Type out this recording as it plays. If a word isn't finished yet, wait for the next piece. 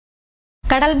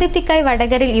കടൽഭിത്തിക്കായി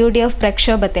വടകരയിൽ UDF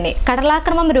പ്രക്ഷോഭത്തിന്.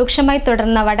 കടലാക്രമണം രൂക്ഷമായി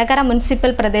തുടർന്ന വടകര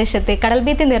മുനിസിപ്പൽ പ്രദേശത്ത്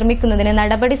കടൽഭിത്തി നിർമ്മിക്കുന്നതിന്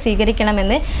നടപടി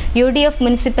സ്വീകരിക്കണമെന്ന് UDF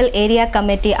മുനിസിപ്പൽ ഏരിയ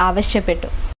കമ്മിറ്റി ആവശ്യപ്പെട്ടു.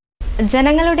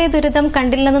 ജനങ്ങളുടെ ദുരിതം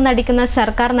കണ്ടില്ലെന്ന് നടിക്കുന്ന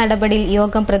സർക്കാർ നടപടിയിൽ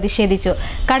യോഗം പ്രതിഷേധിച്ചു.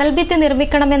 കടൽഭിത്തി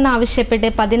നിർമ്മിക്കണമെന്നാവശ്യപ്പെട്ട്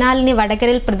 14-ന്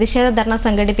വടകരയിൽ പ്രതിഷേധ ധർണ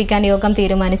സംഘടിപ്പിക്കാൻ യോഗം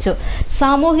തീരുമാനിച്ചു.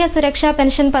 സാമൂഹ്യ സുരക്ഷാ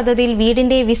പെൻഷൻ പദ്ധതിയിൽ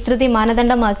വീടിന്റെ വിസ്തൃതി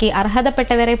മാനദണ്ഡമാക്കി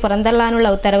അർഹതപ്പെട്ടവരെ പുറന്തള്ളാനുള്ള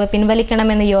ഉത്തരവ്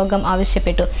പിൻവലിക്കണമെന്ന് യോഗം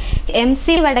ആവശ്യപ്പെട്ടു.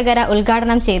 MC വടകര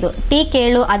ഉദ്ഘാടനം ചെയ്തു. T.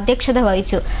 കേളു അധ്യക്ഷത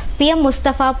വഹിച്ചു. PM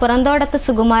Mustafa, Puranthodath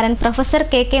Sukumaran, professor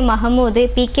KK Mahmood,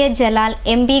 PK Jalal,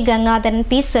 MB Gangadharan,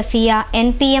 P. Safiya,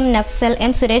 NPM Nafsal,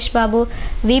 M. Suresh Babu,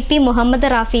 VP Muhammad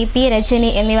Rafi, P. Rajani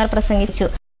എന്നിവർ പ്രസംഗിച്ചു.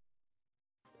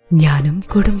 ഞാനും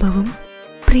കുടുംബവും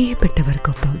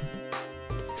പ്രിയപ്പെട്ടവർക്കൊപ്പം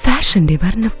ഫാഷന്റെ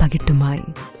വർണ്ണപ്പകിട്ടുമായി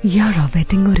യാറ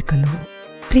വെഡിംഗ് ഒരുക്കുന്നു.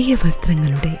 പ്രിയ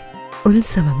വസ്ത്രങ്ങളുടെ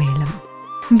ഉത്സവമേളം,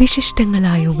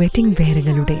 വിശിഷ്ടങ്ങളായ വെഡിംഗ്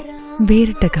വെയറുകളുടെ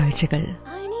വേറിട്ട കാഴ്ചകൾ,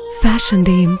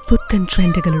 ഫാഷന്റെയും പുത്തൻ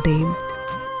ട്രെൻഡുകളുടെയും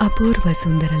അപൂർവ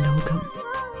സുന്ദര ലോകം,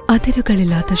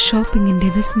 അതിരുകളില്ലാത്ത ഷോപ്പിംഗിന്റെ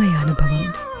വിസ്മയാനുഭവം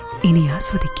ഇനി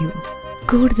ആസ്വദിക്കൂ.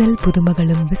 കൂടുതൽ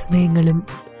പുതുമകളും വിസ്മയങ്ങളും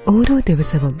ഓരോ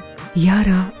ദിവസവും യാറ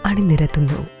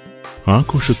അണിനിരത്തുന്നു.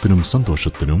 ആഘോഷത്തിനും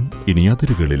സന്തോഷത്തിനും ഇനി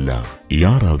അതിരുകളില്ല.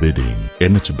 Yara wedding,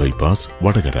 NH bypass,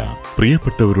 Vadakara.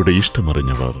 പ്രിയപ്പെട്ടവരുടെ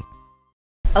ഇഷ്ടമറിഞ്ഞവർ.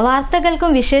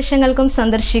 വാർത്തകൾക്കും വിശേഷങ്ങൾക്കും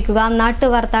സന്ദർശിക്കുക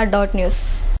നാട്ടുവാർത്ത.news.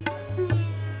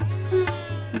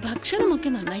 ഭക്ഷണമൊക്കെ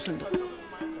നന്നായിട്ടുണ്ട്.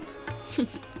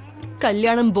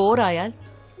 കല്യാണം ബോറായാൽ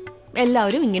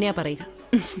എല്ലാവരും ഇങ്ങനെയാ പറയുക.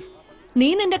 നീ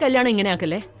നിന്റെ കല്യാണം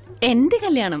ഇങ്ങനെയാക്കല്ലേ? എന്റെ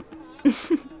കല്യാണം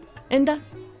എന്താ?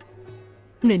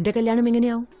 നിന്റെ കല്യാണം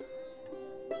എങ്ങനെയാവും?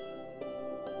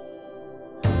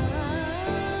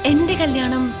 എന്റെ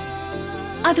കല്യാണം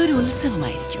അതൊരു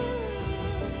ഉത്സവമായിരിക്കും.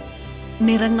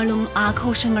 നിറങ്ങളും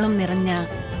ആഘോഷങ്ങളും നിറഞ്ഞ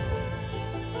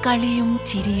കളിയും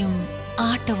ചിരിയും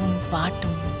ആട്ടവും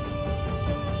പാട്ടും.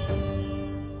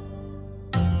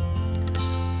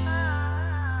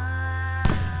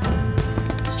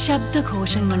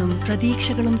 ശബ്ദഘോഷങ്ങളും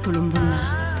പ്രതീക്ഷകളും തുളുമ്പുന്ന,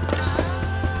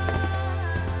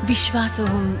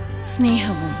 വിശ്വാസവും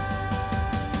സ്നേഹവും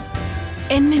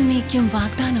എന്നേക്കും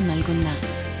വാഗ്ദാനം നൽകുന്ന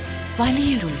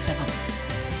വലിയൊരു ഉത്സവം.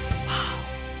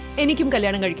 എനിക്കും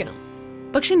കല്യാണം കഴിക്കണം.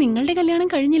 പക്ഷെ നിങ്ങളുടെ കല്യാണം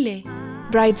കഴിഞ്ഞില്ലേ?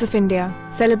 Brides of India.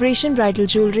 Celebration Bridal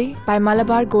Jewelry by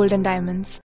Malabar Gold and Diamonds.